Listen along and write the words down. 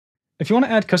If you want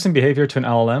to add custom behavior to an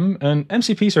LLM, an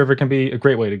MCP server can be a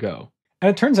great way to go.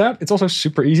 And it turns out it's also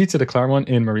super easy to declare one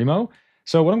in Marimo.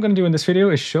 So what I'm going to do in this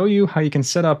video is show you how you can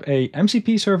set up a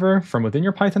MCP server from within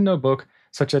your Python notebook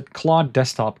such that Claude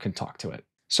Desktop can talk to it.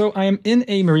 So I am in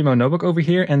a Marimo notebook over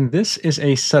here, and this is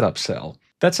a setup cell.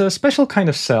 That's a special kind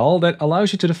of cell that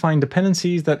allows you to define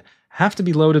dependencies that have to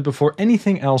be loaded before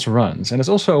anything else runs. And it's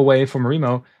also a way for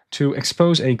Marimo to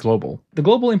expose a global. The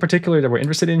global in particular that we're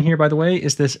interested in here, by the way,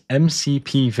 is this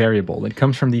MCP variable. It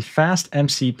comes from the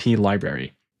FastMCP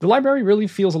library. The library really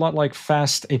feels a lot like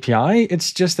FastAPI.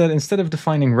 It's just that instead of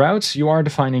defining routes, you are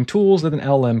defining tools that an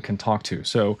LLM can talk to.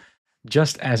 So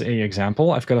just as an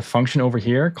example, I've got a function over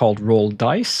here called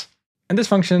rollDice. And this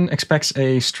function expects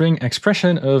a string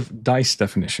expression of dice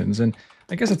definitions. And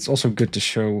I guess it's also good to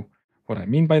show what I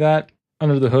mean by that.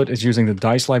 Under the hood is using the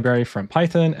dice library from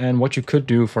Python. And what you could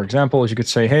do, for example, is you could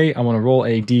say, hey, I want to roll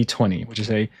a d20, which is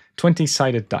a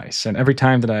 20-sided dice. And every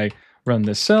time that I run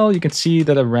this cell, you can see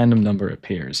that a random number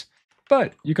appears.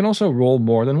 But you can also roll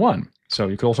more than one. So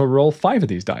you could also roll 5 of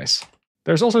these dice.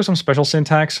 There's also some special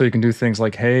syntax, so you can do things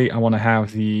like, hey, I want to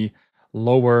have the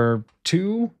lower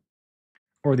 2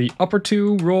 or the upper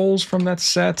 2 rolls from that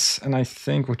set. And I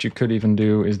think what you could even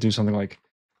do is do something like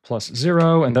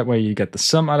 +0, and that way you get the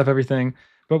sum out of everything.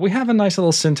 But we have a nice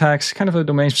little syntax, kind of a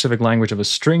domain-specific language of a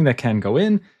string that can go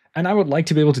in, and I would like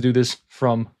to be able to do this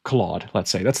from Claude, let's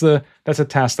say. That's a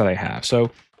task that I have. So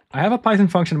I have a Python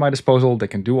function at my disposal that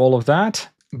can do all of that,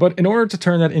 but in order to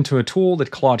turn that into a tool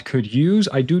that Claude could use,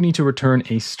 I do need to return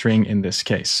a string in this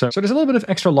case. So there's a little bit of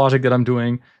extra logic that I'm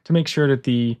doing to make sure that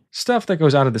the stuff that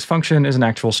goes out of this function is an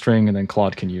actual string, and then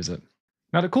Claude can use it.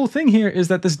 Now, the cool thing here is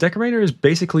that this decorator is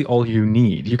basically all you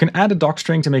need. You can add a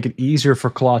docstring to make it easier for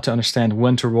Claude to understand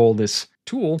when to roll this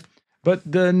tool, but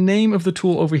the name of the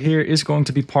tool over here is going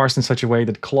to be parsed in such a way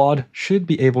that Claude should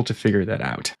be able to figure that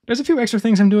out. There's a few extra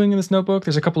things I'm doing in this notebook.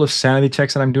 There's a couple of sanity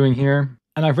checks that I'm doing here,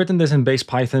 and I've written this in base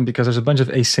Python because there's a bunch of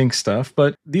async stuff,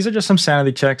 but these are just some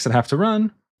sanity checks that have to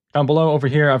run. Down below over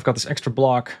here, I've got this extra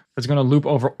block that's going to loop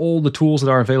over all the tools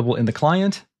that are available in the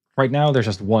client. Right now, there's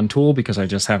just one tool because I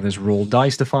just have this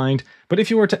rollDice defined. But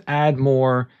if you were to add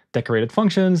more decorated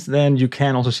functions, then you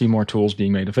can also see more tools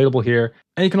being made available here.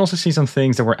 And you can also see some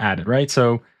things that were added, right?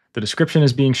 So the description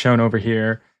is being shown over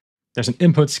here. There's an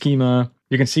input schema.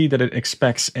 You can see that it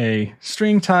expects a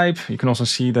string type. You can also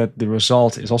see that the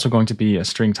result is also going to be a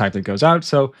string type that goes out.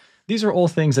 So these are all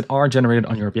things that are generated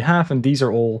on your behalf. And these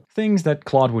are all things that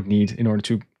Claude would need in order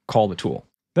to call the tool.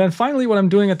 Then finally, what I'm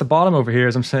doing at the bottom over here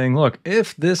is I'm saying, look,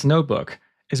 if this notebook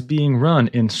is being run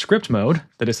in script mode,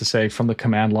 that is to say from the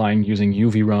command line using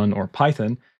uvrun or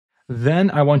Python, then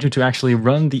I want you to actually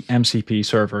run the MCP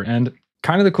server. And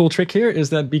kind of the cool trick here is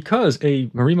that because a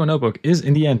Marimo notebook is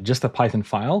in the end just a Python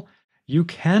file, you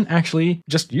can actually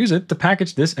just use it to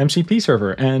package this MCP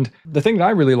server. And the thing that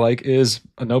I really like is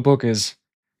a notebook is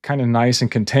kind of nice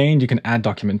and contained. You can add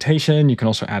documentation. You can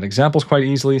also add examples quite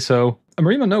easily. So a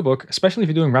Marimo notebook, especially if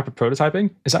you're doing rapid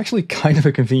prototyping, is actually kind of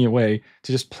a convenient way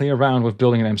to just play around with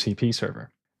building an MCP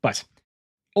server. But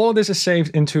all of this is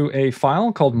saved into a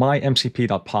file called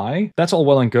mymcp.py. That's all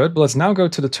well and good, but let's now go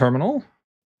to the terminal.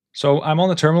 So I'm on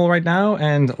the terminal right now,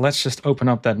 and let's just open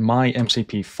up that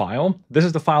mymcp file. This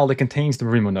is the file that contains the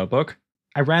Marimo notebook.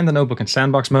 I ran the notebook in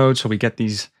sandbox mode, so we get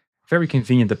these very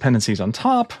convenient dependencies on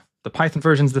top. The Python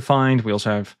version is defined. We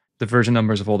also have the version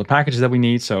numbers of all the packages that we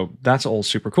need. So that's all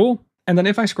super cool. And then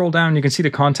if I scroll down, you can see the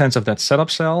contents of that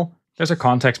setup cell. There's a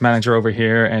context manager over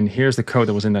here, and here's the code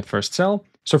that was in that first cell.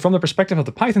 So from the perspective of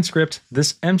the Python script,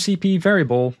 this MCP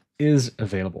variable is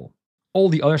available. All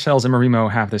the other cells in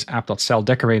Marimo have this app.cell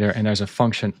decorator, and there's a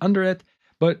function under it.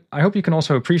 But I hope you can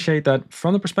also appreciate that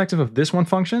from the perspective of this one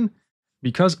function,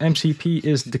 because MCP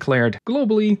is declared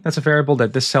globally, that's a variable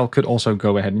that this cell could also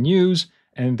go ahead and use.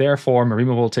 And therefore,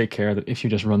 Marimo will take care that if you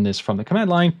just run this from the command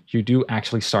line, you do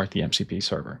actually start the MCP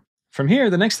server. From here,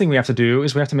 the next thing we have to do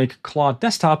is we have to make Claude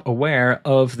Desktop aware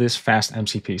of this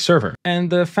FastMCP server. And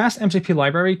the FastMCP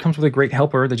library comes with a great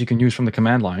helper that you can use from the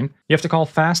command line. You have to call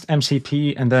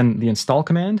FastMCP and then the install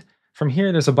command. From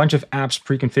here, there's a bunch of apps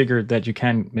pre-configured that you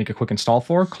can make a quick install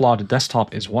for. Claude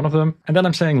Desktop is one of them. And then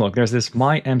I'm saying, look, there's this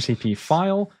mymcp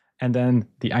file, and then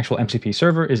the actual MCP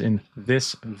server is in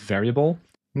this variable.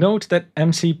 Note that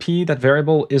MCP, that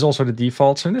variable, is also the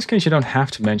default, so in this case you don't have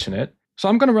to mention it. So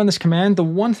I'm going to run this command. The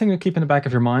one thing to keep in the back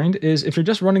of your mind is if you're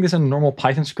just running this in a normal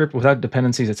Python script without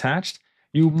dependencies attached,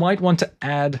 you might want to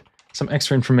add some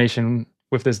extra information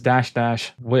with this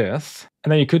 -- with,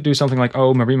 and then you could do something like,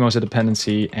 oh, Marimo is a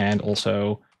dependency and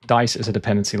also dice is a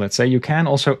dependency, let's say. You can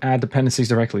also add dependencies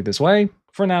directly this way.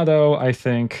 For now though, I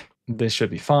think this should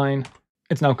be fine.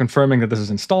 It's now confirming that this is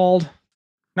installed.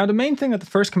 Now, the main thing that the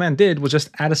first command did was just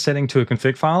add a setting to a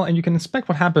config file, and you can inspect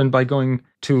what happened by going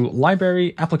to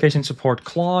library, application support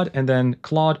Claude, and then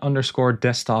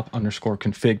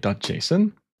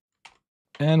Claude_desktop_config.json.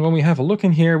 And when we have a look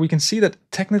in here, we can see that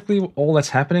technically all that's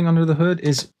happening under the hood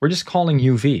is we're just calling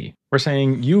UV. We're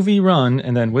saying UV run,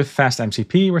 and then with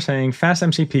FastMCP, we're saying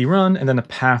FastMCP run, and then a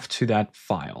path to that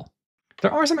file.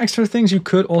 There are some extra things you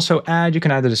could also add. You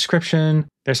can add the description.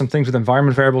 There's some things with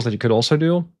environment variables that you could also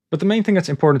do. But the main thing that's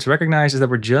important to recognize is that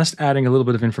we're just adding a little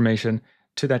bit of information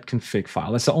to that config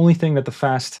file. That's the only thing that the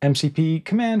FastMCP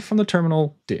command from the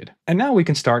terminal did. And now we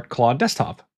can start Claude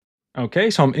Desktop. Okay,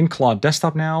 so I'm in Claude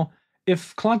Desktop now.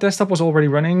 If Claude Desktop was already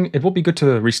running, it will be good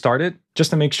to restart it,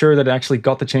 just to make sure that it actually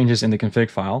got the changes in the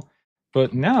config file.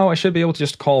 But now I should be able to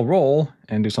just call roll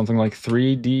and do something like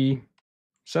 3D7.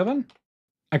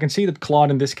 I can see that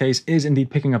Claude in this case is indeed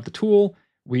picking up the tool.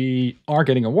 We are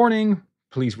getting a warning.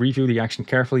 Please review the action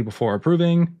carefully before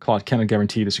approving. Claude cannot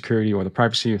guarantee the security or the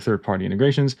privacy of third-party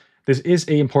integrations. This is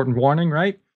an important warning,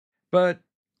 right? But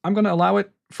I'm going to allow it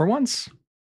for once.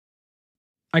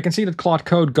 I can see that Claude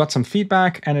Code got some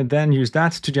feedback, and it then used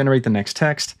that to generate the next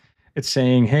text. It's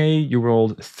saying, hey, you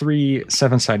rolled 3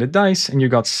 7-sided dice, and you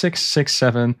got 6, 6,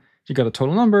 7. You got a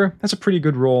total number. That's a pretty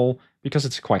good roll, because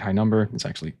it's a quite high number. It's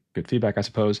actually good feedback, I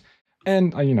suppose.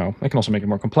 And, I can also make it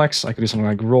more complex. I could do something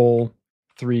like roll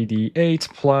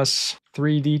 3d8 plus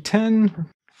 3d10.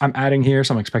 I'm adding here,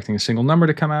 so I'm expecting a single number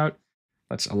to come out.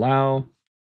 Let's allow.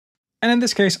 And in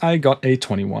this case, I got a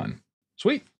 21.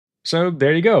 Sweet. So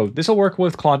there you go. This will work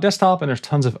with Claude Desktop, and there's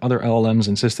tons of other LLMs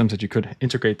and systems that you could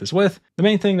integrate this with. The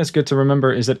main thing that's good to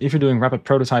remember is that if you're doing rapid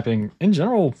prototyping, in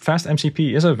general,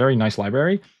 FastMCP is a very nice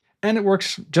library, and it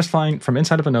works just fine from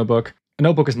inside of a notebook. A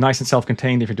notebook is nice and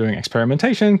self-contained if you're doing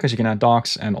experimentation, because you can add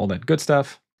docs and all that good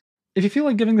stuff. If you feel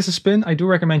like giving this a spin, I do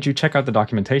recommend you check out the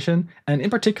documentation, and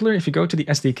in particular, if you go to the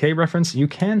SDK reference, you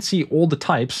can see all the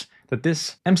types that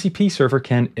this MCP server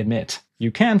can emit.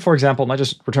 You can, for example, not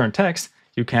just return text,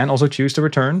 you can also choose to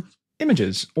return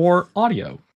images or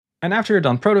audio. And after you're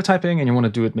done prototyping and you want to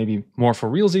do it maybe more for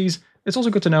realsies, it's also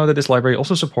good to know that this library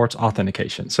also supports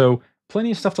authentication. So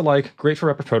plenty of stuff to like, great for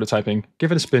rapid prototyping.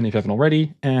 Give it a spin if you haven't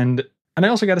already. And I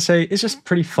also got to say, it's just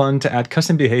pretty fun to add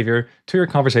custom behavior to your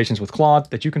conversations with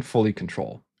Claude that you can fully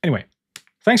control. Anyway,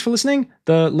 thanks for listening.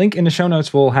 The link in the show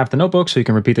notes will have the notebook so you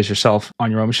can repeat this yourself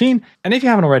on your own machine. And if you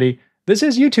haven't already, this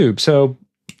is YouTube, so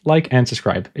like and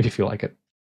subscribe if you feel like it.